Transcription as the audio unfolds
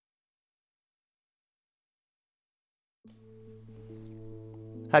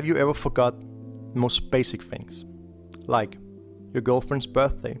Have you ever forgot the most basic things? Like your girlfriend's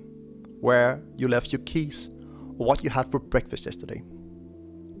birthday, where you left your keys, or what you had for breakfast yesterday?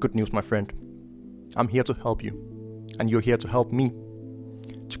 Good news, my friend. I'm here to help you, and you're here to help me.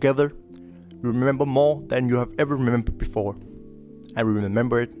 Together, we remember more than you have ever remembered before, and we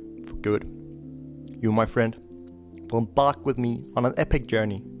remember it for good. You, my friend, will embark with me on an epic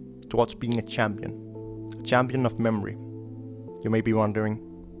journey towards being a champion of memory. You may be wondering,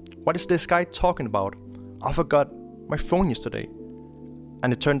 what is this guy talking about? I forgot my phone yesterday,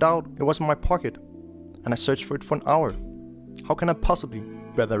 and it turned out it was in my pocket, and I searched for it for an hour. How can I possibly be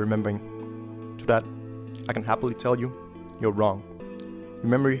better remembering? To that, I can happily tell you, you're wrong. Your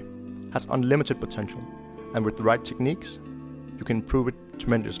memory has unlimited potential, and with the right techniques, you can improve it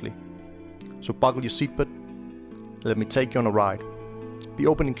tremendously. So buckle your seatbelt, and let me take you on a ride. Be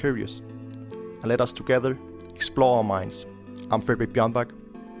open and curious, and let us together explore our minds. I'm Frederik Bjørnbak,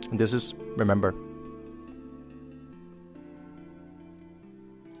 and this is Remember.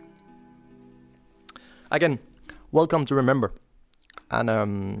 Again, welcome to Remember,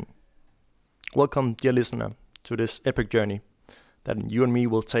 and welcome, dear listener, to this epic journey that you and me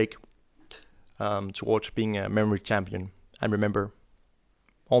will take towards being a memory champion and remember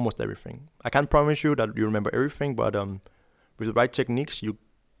almost everything. I can't promise you that you remember everything, but with the right techniques, you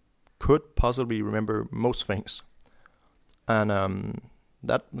could possibly remember most things. And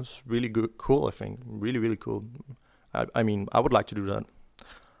that was really cool, I think. Really, really cool. I mean, I would like to do that.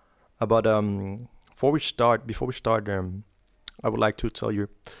 But before we start, I would like to tell you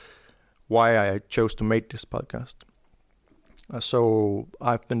why I chose to make this podcast. So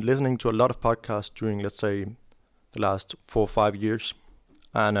I've been listening to a lot of podcasts during, let's say, the last 4 or 5 years.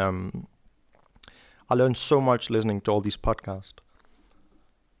 And I learned so much listening to all these podcasts.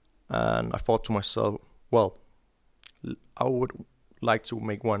 And I thought to myself, well, I would like to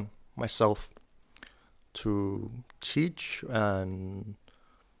make one myself to teach and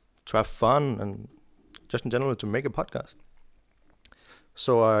to have fun and just in general to make a podcast.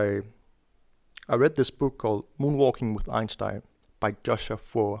 So I read this book called Moonwalking with Einstein by Joshua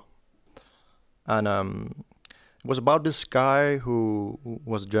Foer. And it was about this guy who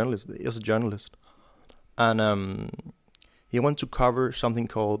is a journalist. And he went to cover something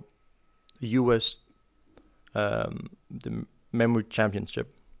called the US the Memory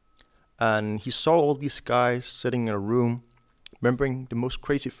Championship. And he saw all these guys sitting in a room remembering the most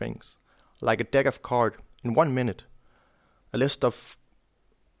crazy things, like a deck of cards in 1 minute, a list of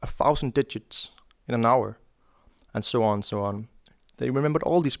 1,000 digits in an hour, and so on, so on. They remembered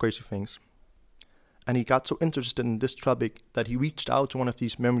all these crazy things. And he got so interested in this topic that he reached out to one of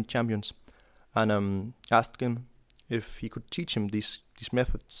these memory champions and asked him if he could teach him these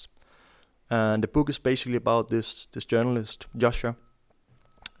methods. And the book is basically about this journalist, Joshua,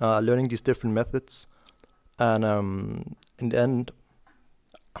 learning these different methods. And in the end,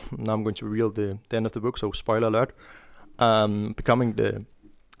 now I'm going to reveal the end of the book, so spoiler alert, becoming the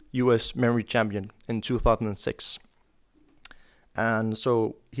US memory champion in 2006. And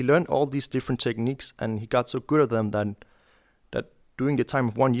so he learned all these different techniques, and he got so good at them that during the time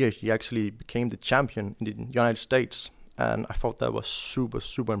of 1 year, he actually became the champion in the United States. And I thought that was super,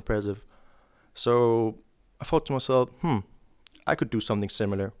 super impressive. So I thought to myself, I could do something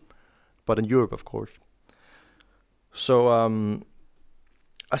similar, but in Europe, of course. So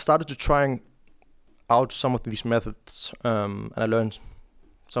I started to try out some of these methods, and I learned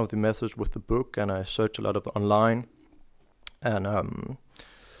some of the methods with the book, and I searched a lot of online, and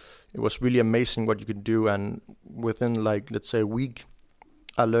it was really amazing what you could do. And within, like, let's say a week,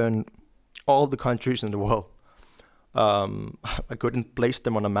 I learned all the countries in the world. I couldn't place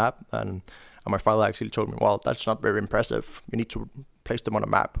them on a map, and my father actually told me, well, that's not very impressive. You need to place them on a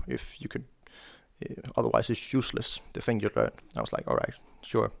map if you could. Otherwise, it's useless, the thing you learned. I was like, all right,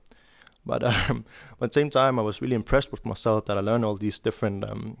 sure. But at the same time, I was really impressed with myself that I learned all these different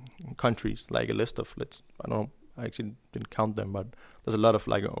countries, like a list of, I actually didn't count them, but there's a lot of,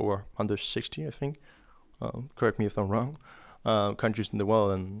 like, over 160, I think. Correct me if I'm wrong. Countries in the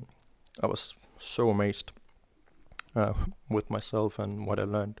world, and I was so amazed with myself and what I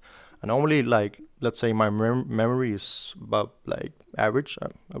learned. And normally, like, let's say my memory is about, like, average.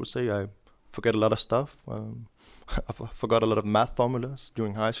 I would say I forget a lot of stuff. I forgot a lot of math formulas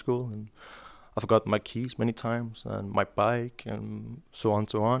during high school, and I forgot my keys many times, and my bike, and so on,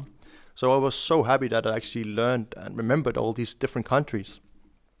 so on. So I was so happy that I actually learned and remembered all these different countries.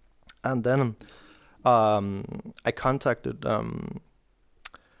 And then I contacted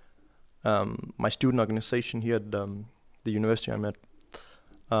my student organization here at the university I'm at,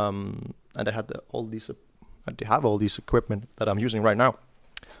 and they had they have all these equipment that I'm using right now.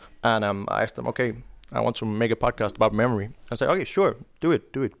 And I asked them, okay, I want to make a podcast about memory. I said, okay, sure, do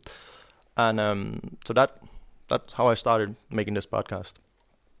it. And so that's how I started making this podcast.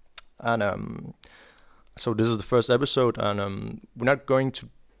 And so this is the first episode, and we're not going to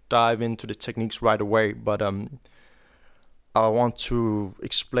dive into the techniques right away, but I want to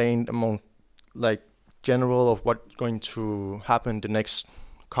explain among like general of what's going to happen the next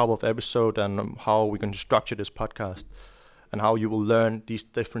couple of episodes, and how we're going to structure this podcast, and how you will learn these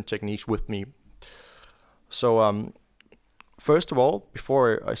different techniques with me. So first of all,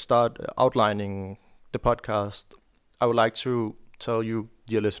 before I start outlining the podcast, I would like to tell you,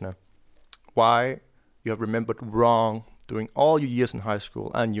 dear listener, why you have remembered wrong during all your years in high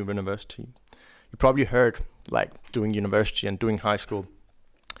school and your university. You probably heard, like, doing university and doing high school,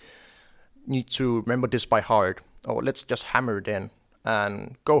 you need to remember this by heart, or let's just hammer it in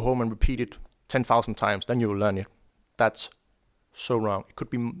and go home and repeat it 10,000 times, then you will learn it. That's so wrong. It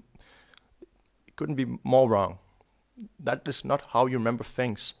couldn't be more wrong. That is not how you remember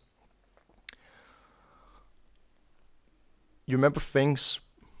things. You remember things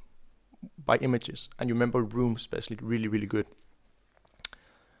by images, and you remember rooms especially really, really good.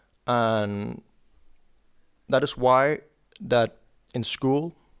 And that is why that in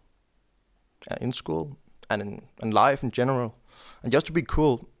school and in life in general, and just to be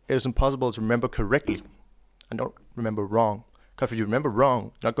cool, it is impossible to remember correctly and don't remember wrong. Because if you remember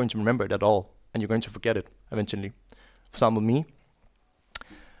wrong, you're not going to remember it at all, and you're going to forget it eventually. For example, me,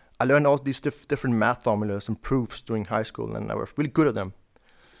 I learned all these different math formulas and proofs during high school, and I was really good at them.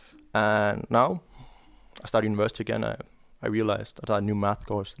 And now I started university again. I realized that I had a new math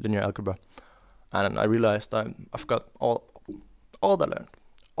course, linear algebra, and I realized I forgot all that I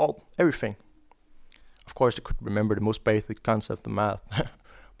learned, everything. Of course, I could remember the most basic concept of math,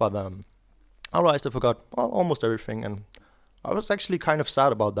 but I realized I forgot almost everything, and I was actually kind of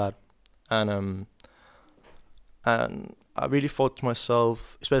sad about that. And I really thought to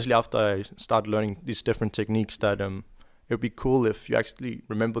myself, especially after I started learning these different techniques, that it would be cool if you actually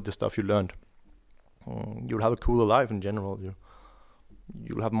remember the stuff you learned. You'll have a cooler life in general.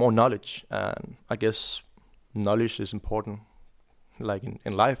 You'll have more knowledge, and I guess knowledge is important, like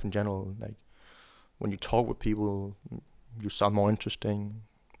in life in general. Like when you talk with people, you sound more interesting,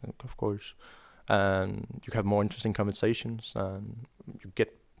 of course, and you have more interesting conversations, and you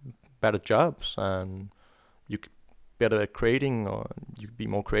get better jobs, and you get better at creating, or you be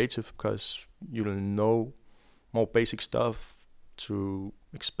more creative because you'll know more basic stuff to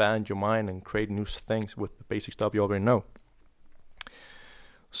expand your mind and create new things with the basic stuff you already know.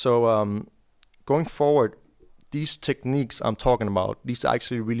 So going forward, these techniques I'm talking about, these are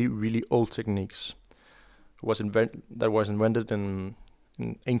actually really, really old techniques. That was invented in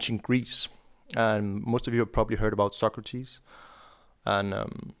ancient Greece, and most of you have probably heard about Socrates and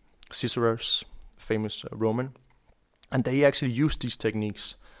Cicero, famous Roman, and they actually used these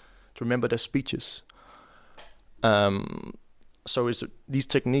techniques to remember their speeches. So these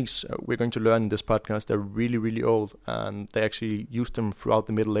techniques we're going to learn in this podcast, they're really, really old, and they actually used them throughout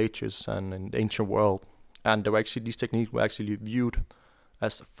the Middle Ages and in the ancient world. And these techniques were actually viewed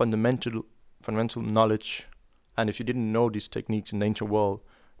as fundamental knowledge. And if you didn't know these techniques in the ancient world,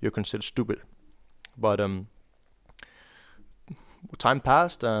 you're considered stupid. But time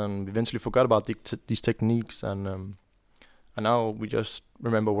passed, and we eventually forgot about these techniques, and now we just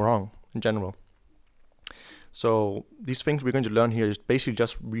remember wrong in general. So these things we're going to learn here is basically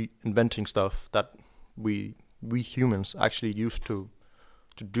just reinventing stuff that we humans actually used to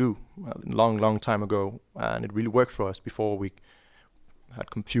do a long time ago, and it really worked for us before we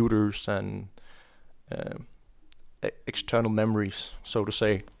had computers and external memories, so to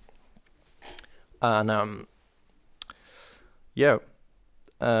say. And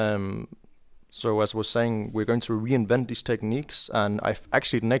so as I was saying, we're going to reinvent these techniques, and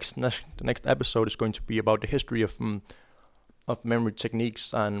the next episode is going to be about the history of memory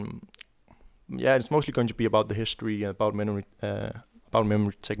techniques, and it's mostly going to be about the history about memory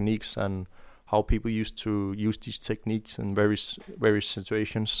techniques and how people used to use these techniques in various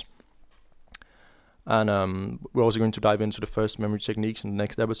situations. And we're also going to dive into the first memory techniques in the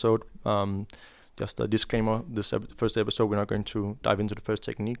next episode. Just a disclaimer: first episode, we're not going to dive into the first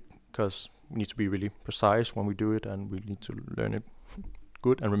technique because we need to be really precise when we do it, and we need to learn it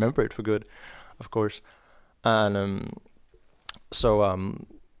good and remember it for good, of course. And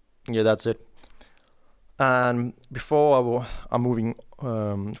that's it. And before I'm moving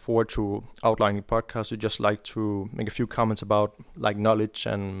forward to outlining the podcast, I'd just like to make a few comments about like knowledge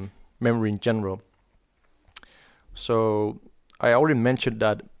and memory in general. So I already mentioned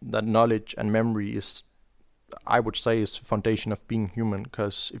that knowledge and memory I would say is the foundation of being human.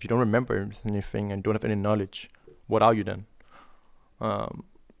 Because if you don't remember anything and don't have any knowledge, what are you then?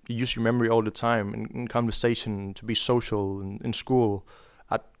 You use your memory all the time in conversation, to be social, in school,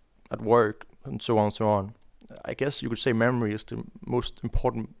 at work, and so on and so on. I guess you could say memory is the most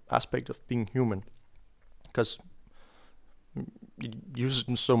important aspect of being human, because you use it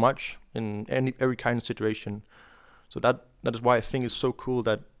in so much in every kind of situation. So that is why I think it's so cool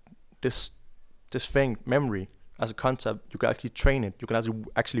that this thing, memory, as a concept, you can actually train it. You can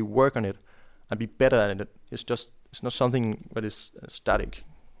actually work on it and be better at it. It's not something that is static.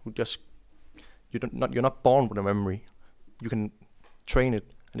 You're not born with a memory. You can train it,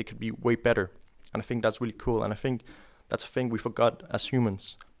 and it could be way better. And I think that's really cool. And I think that's a thing we forgot as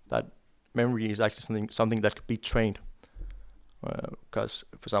humans, that memory is actually something that could be trained. Because,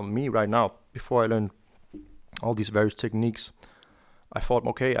 for example, me right now, before I learned all these various techniques, I thought,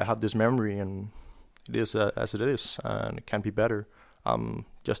 okay, I have this memory, and it is as it is, and it can be better. I'm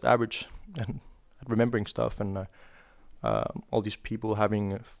just average and remembering stuff, and all these people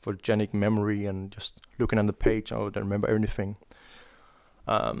having photogenic memory and just looking on the page, they remember everything.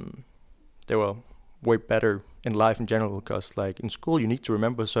 They were way better in life in general, because like in school you need to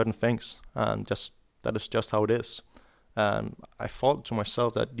remember certain things, and that is just how it is. And I thought to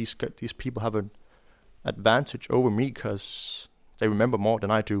myself that these people have an advantage over me because they remember more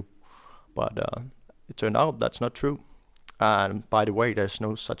than I do. But it turned out that's not true. And by the way, there's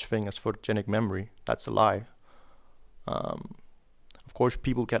no such thing as photogenic memory. That's a lie. Of course,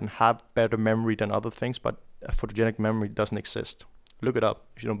 people can have better memory than other things, but a photogenic memory doesn't exist. Look it up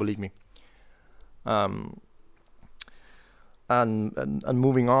if you don't believe me. And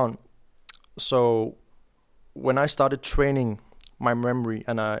moving on. So when I started training my memory,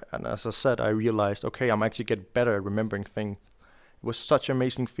 and as I said, I realized, okay, I'm actually getting better at remembering things. It was such an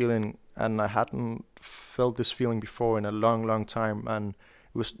amazing feeling, and I hadn't felt this feeling before in a long, long time. And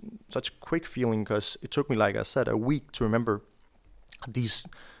it was such a quick feeling, because it took me, like I said, a week to remember these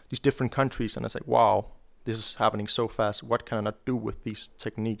different countries. And I was like, wow, this is happening so fast. What can I not do with these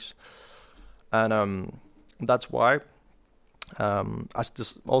techniques? And that's why I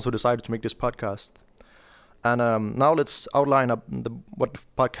also decided to make this podcast. And now let's outline what the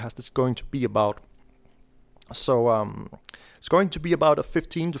podcast is going to be about. So it's going to be about a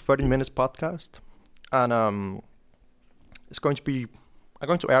 15 to 30 minutes podcast. And I'm going to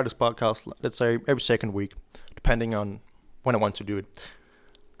air this podcast, let's say, every second week, depending on when I want to do it.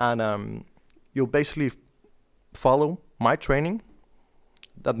 And you'll basically follow my training.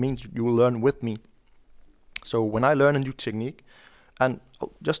 That means you will learn with me. So when I learn a new technique, and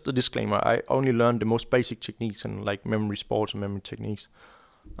just a disclaimer, I only learned the most basic techniques and like memory sports and memory techniques.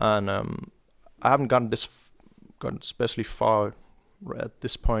 And I haven't gotten especially far at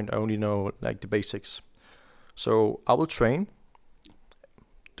this point. I only know like the basics. So I will train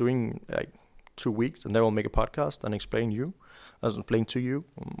during like 2 weeks, and then I'll make a podcast and explain to you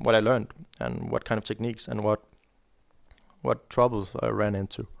what I learned and what kind of techniques and what troubles I ran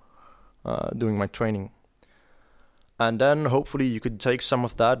into doing my training. And then hopefully you could take some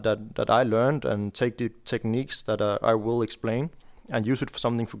of that I learned and take the techniques that I will explain and use it for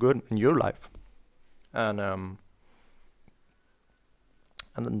something for good in your life. And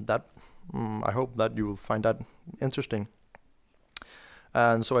then that I hope that you will find that interesting.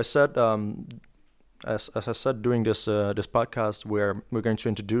 And so I said, as I said during this podcast, where we're going to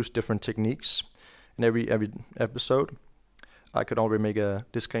introduce different techniques in every episode. I could already make a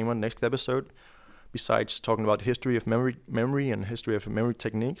disclaimer next episode. Besides talking about the history of memory and history of memory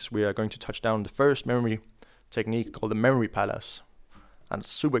techniques, we are going to touch down the first memory technique called the memory palace. And it's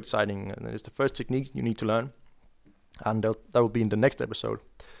super exciting, and it's the first technique you need to learn. And that will be in the next episode.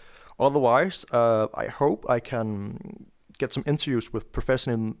 Otherwise, I hope I can get some interviews with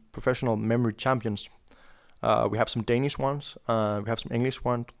professional memory champions. We have some Danish ones, we have some English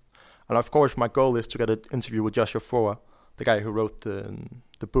ones. And of course, my goal is to get an interview with Joshua Foer, the guy who wrote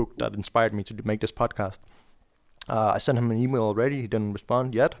the book that inspired me to make this podcast. I sent him an email already. He didn't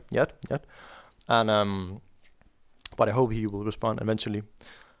respond yet. And but I hope he will respond eventually.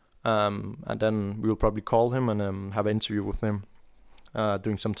 And then we will probably call him and have an interview with him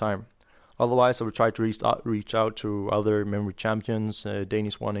during some time. Otherwise, I will try to reach out to other memory champions,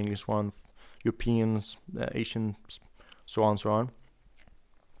 Danish one, English one, Europeans, Asians, so on.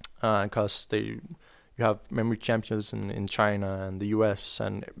 Because you have memory champions in China and the US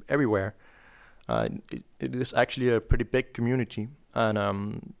and everywhere. It is actually a pretty big community,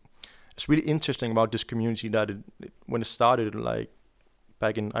 and it's really interesting about this community that when it started, like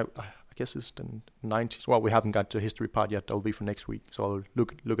back in I guess it's the 90s. Well, we haven't got to the history part yet. That'll be for next week, so I'll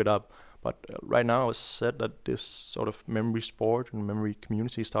look it up. But right now, it's said that this sort of memory sport and memory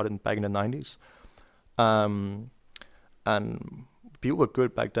community started back in the 90s. And people were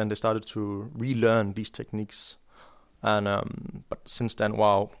good back then. They started to relearn these techniques. And but since then,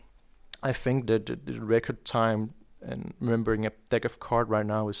 wow, I think that the record time in remembering a deck of cards right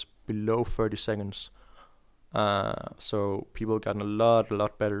now is below 30 seconds. So people have gotten a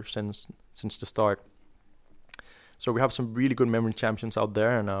lot better since the start. So we have some really good memory champions out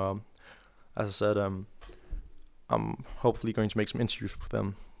there, and as I said, I'm hopefully going to make some interviews with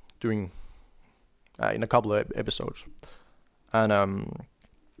them during in a couple of episodes. And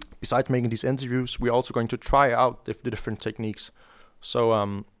besides making these interviews, we're also going to try out the different techniques. So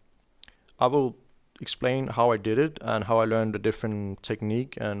I will explain how I did it and how I learned a different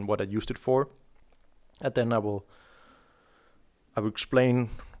technique and what I used it for. And then I will explain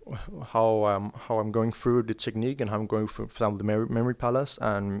how I'm going through the technique and how I'm going through, for example, the memory palace.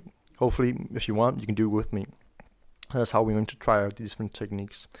 And hopefully, if you want, you can do it with me. That's how we're going to try out these different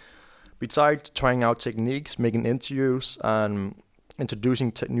techniques. Besides trying out techniques, making interviews, and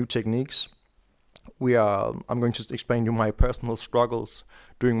introducing new techniques, I'm going to explain you my personal struggles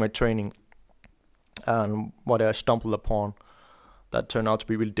during my training and what I stumbled upon that turned out to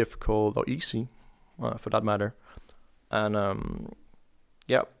be really difficult or easy, for that matter. And I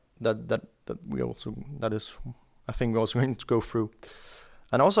think we're also going to go through.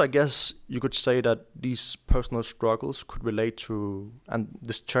 And also, I guess you could say that these personal struggles could relate to, and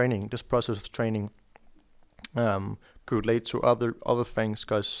this process of training, could relate to other things.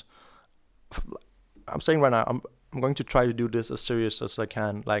 Because I'm saying right now, I'm going to try to do this as serious as I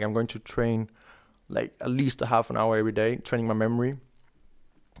can. Like, I'm going to train like at least a half an hour every day, training my memory.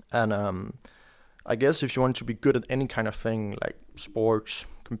 And I guess if you want to be good at any kind of thing, like sports,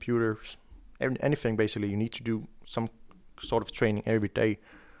 computers, anything basically, you need to do some sort of training every day.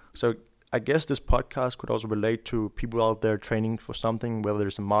 So I guess this podcast could also relate to people out there training for something, whether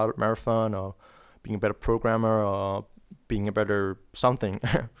it's a marathon or being a better programmer or being a better something.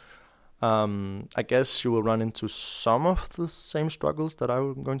 I guess you will run into some of the same struggles that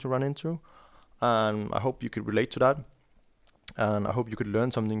I'm going to run into, and I hope you could relate to that, and I hope you could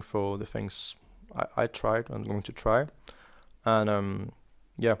learn something for the things I tried and I'm going to try. And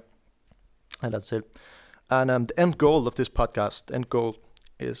and that's it. And the end goal of this podcast,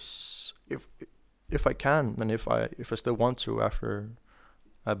 is if I can, and if I still want to after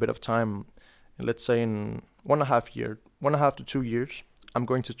a bit of time, let's say in 1.5 to 2 years, I'm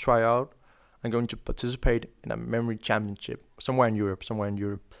going to participate in a memory championship somewhere in Europe.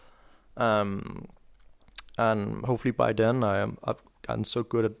 And hopefully by then I've gotten so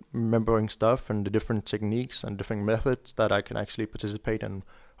good at remembering stuff and the different techniques and different methods that I can actually participate and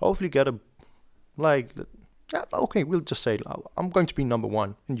hopefully get we'll just say I'm going to be number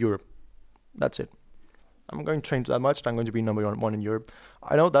one in Europe. That's it. I'm going to train that much that I'm going to be number one in Europe.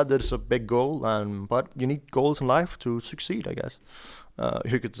 I know that is a big goal, but you need goals in life to succeed, I guess,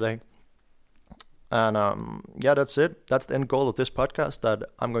 you could say. And that's it. That's the end goal of this podcast, that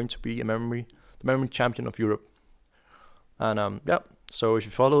I'm going to be the memory champion of Europe. And so if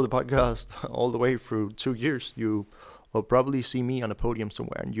you follow the podcast all the way through 2 years, you will probably see me on a podium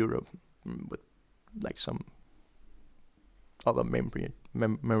somewhere in Europe with like some other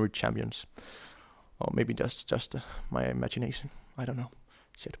memory champions. Or maybe that's just my imagination. I don't know.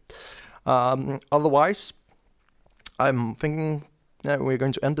 Shit. Otherwise, I'm thinking we're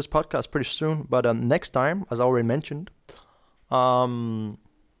going to end this podcast pretty soon. But next time, as I already mentioned, we're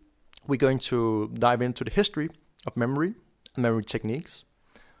going to dive into the history of memory and memory techniques.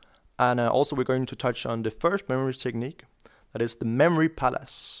 And also we're going to touch on the first memory technique, that is the memory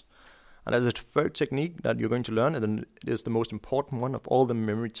palace. And that's the third technique that you're going to learn, and then it is the most important one of all the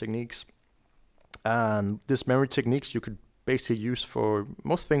memory techniques. And this memory techniques you could basically use for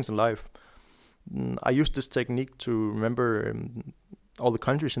most things in life. I used this technique to remember all the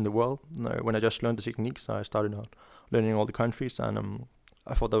countries in the world. When I just learned the techniques, I started learning all the countries, and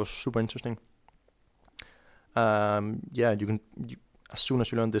I thought that was super interesting. You can as soon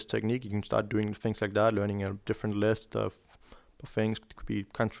as you learn this technique, you can start doing things like that, learning a different list of things. It could be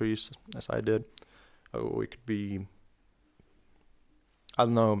countries, as I did, or it could be, I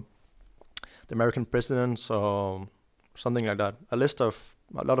don't know, the American presidents or something like that. A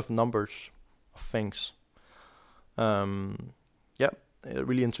lot of numbers of things. A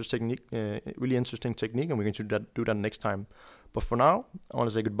really interesting technique, and we're going to do that next time. But for now, I want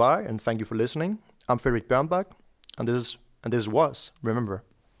to say goodbye and thank you for listening. I'm Frederik Bjørnbak, and this was Remember.